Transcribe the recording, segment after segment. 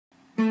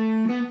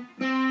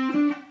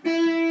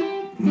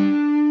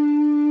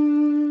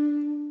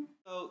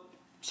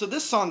So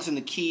this song's in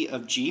the key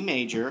of G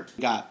major.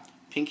 We got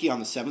pinky on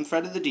the 7th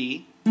fret of the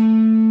D,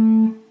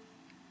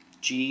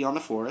 G on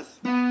the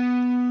 4th,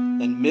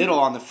 then middle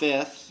on the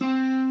 5th,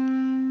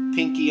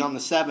 pinky on the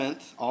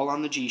 7th, all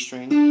on the G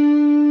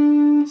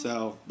string.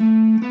 So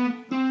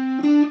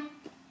then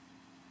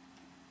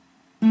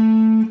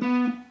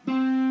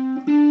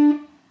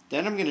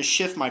I'm going to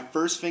shift my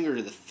first finger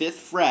to the 5th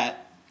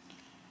fret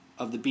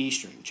of the B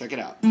string. Check it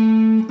out.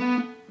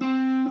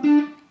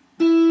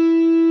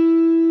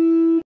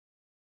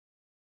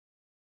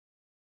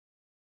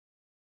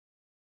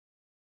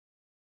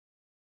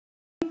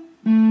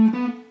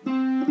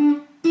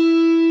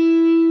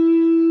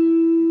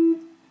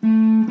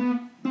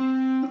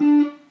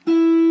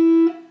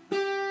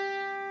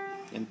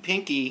 And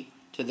pinky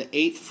to the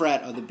 8th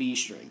fret of the B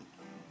string.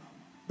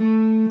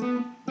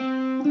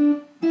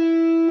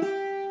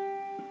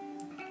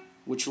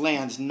 Which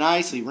lands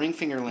nicely, ring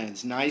finger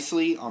lands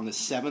nicely on the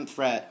 7th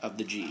fret of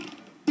the G.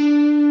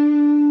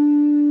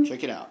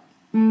 Check it out.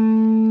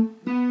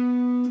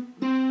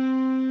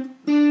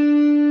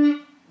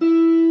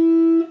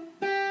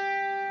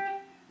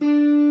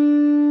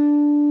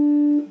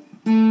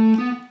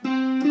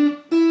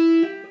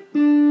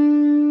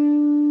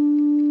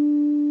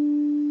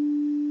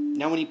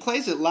 Now when he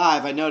plays it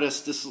live, I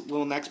noticed this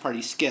little next part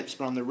he skips,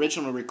 but on the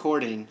original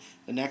recording,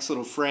 the next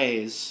little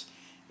phrase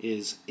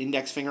is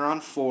index finger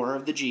on 4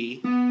 of the G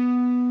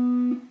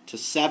to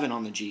 7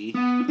 on the G,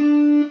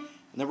 and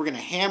then we're going to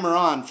hammer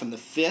on from the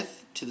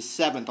 5th to the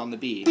 7th on the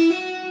B.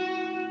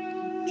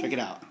 Check it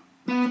out.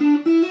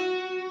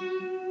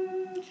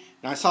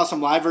 Now I saw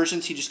some live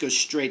versions, he just goes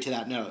straight to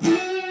that note. 2,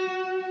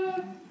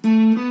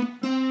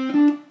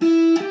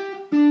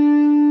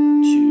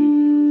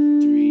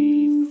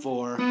 3,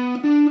 4.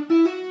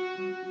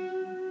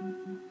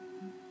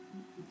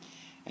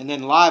 And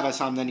then live I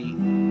saw him, then he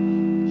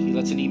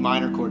lets an E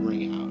minor chord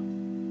ring out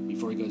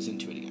before he goes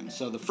into it again.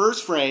 So the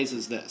first phrase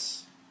is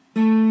this.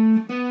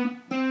 Then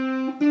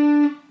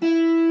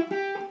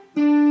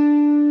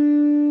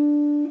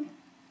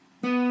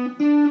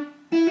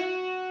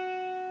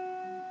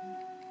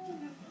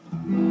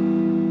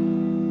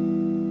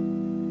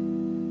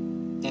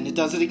it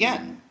does it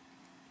again.